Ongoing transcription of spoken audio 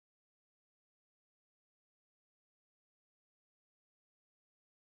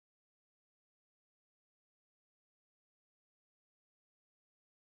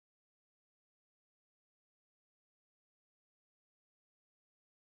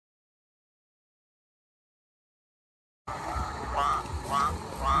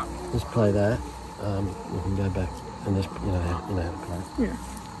play that. We can go back and just, you know how to play. Yeah.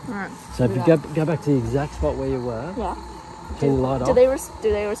 Alright. So if you go back to the exact spot where you were, Yeah. turn the light off. Do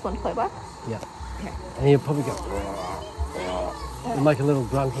they respond to playback? Yeah. Okay. And you'll probably go... and make a little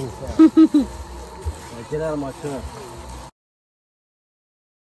grunting sound. So get out of my turf.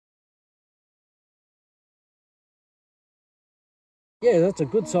 Yeah, that's a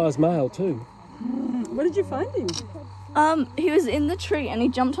good sized male too. Where did you find him? He was in the tree and he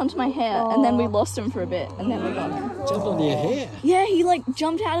jumped onto my hair and then we lost him for a bit and then we got him. Jumped onto your hair? Yeah, he like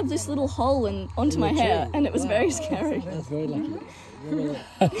jumped out of this little hole and onto my hair and it was very scary. That's very lucky.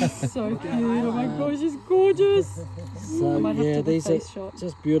 So cute. Oh my gosh, he's gorgeous. So yeah, these are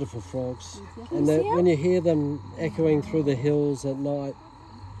just beautiful frogs. And when you hear them echoing through the hills at night,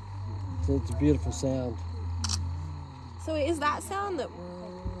 it's a beautiful sound. So is that sound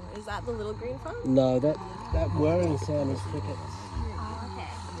is that the little green frog? No, that whirring sound is crickets. Oh, okay.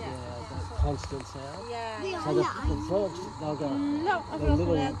 Yeah, that constant sound. Yeah. So the frogs, they'll go,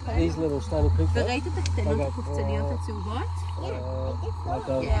 these little stony creek frogs, they'll go, like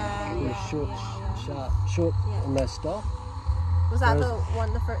they'll be short, and they stop. Was that the one,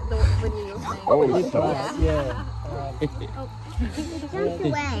 when you were saying? Yeah.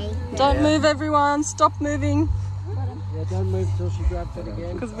 Don't move, everyone. Stop moving. Yeah, don't move till she grabs it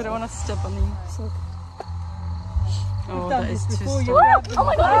again. Because we don't want to step on him. Oh, that is too Oh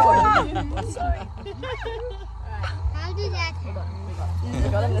my god! Sorry. How did that happen? We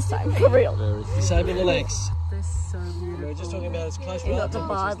got him this time, for real. Saving the legs. They're so We were beautiful. just talking about his close He got the relative,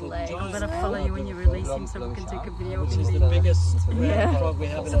 barred which is leg. the I'm giant, going to follow you when you release him so we can take a video which of is him. the biggest round frog we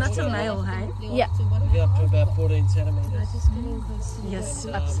have in So that's a Australia. male, hey? Yeah. We get up to about 14 centimetres. Yes,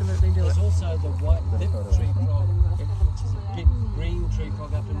 absolutely do it. There's also the white lip tree frog, which is a big green tree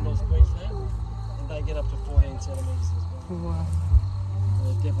frog up in North Queensland, and they get up to 14 centimetres as well. Wow.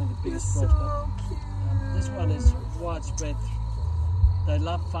 They're definitely the biggest frogs. But this one is widespread. They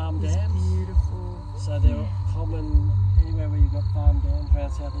love farm dams, Beautiful. so they're common anywhere where you've got farm dams around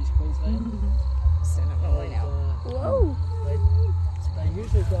southeast Queensland. Whoa! They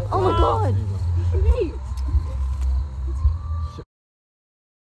usually go. Oh my god! Wait.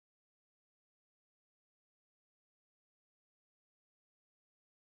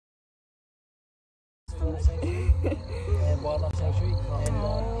 And wildlife sanctuary, and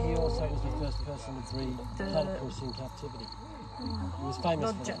he also was the first person to breed platypus in captivity. He was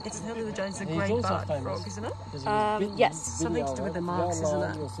famous for that. It's not the giant, it's a He's great also barred famous frog, isn't it? because he was bitten Yes. Something to do with the marks, isn't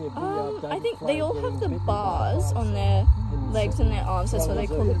it? I think they all have the bars on their legs and their arms, that's why they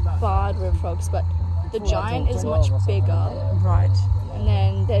call them barred rib frogs, but the giant is much bigger. Right. And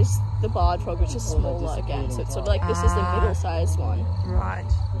then there's the barred frog, which is smaller again, so it's sort of like this is the middle-sized one. Right.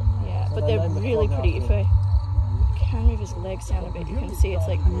 Yeah, but they're really pretty. If I can move his legs down a bit, you can see it's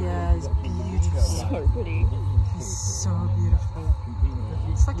like Yeah, he's beautiful. so pretty. He's so beautiful.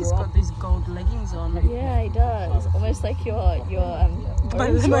 It's like he's got these gold leggings on. Yeah, he does. Almost like your orange my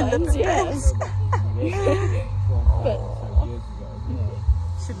ones, little yeah. pants. But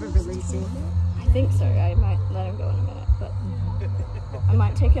Should we release him? I think so. I might let him go in a minute, but I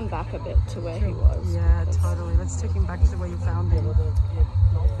might take him back a bit to where he was. Yeah, totally. Let's take him back to where you found him.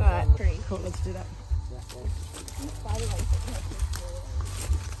 Alright, pretty. Cool, let's do that.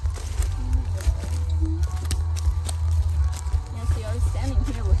 Yeah, see, I was standing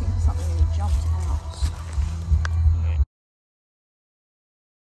here looking for something and he jumped out.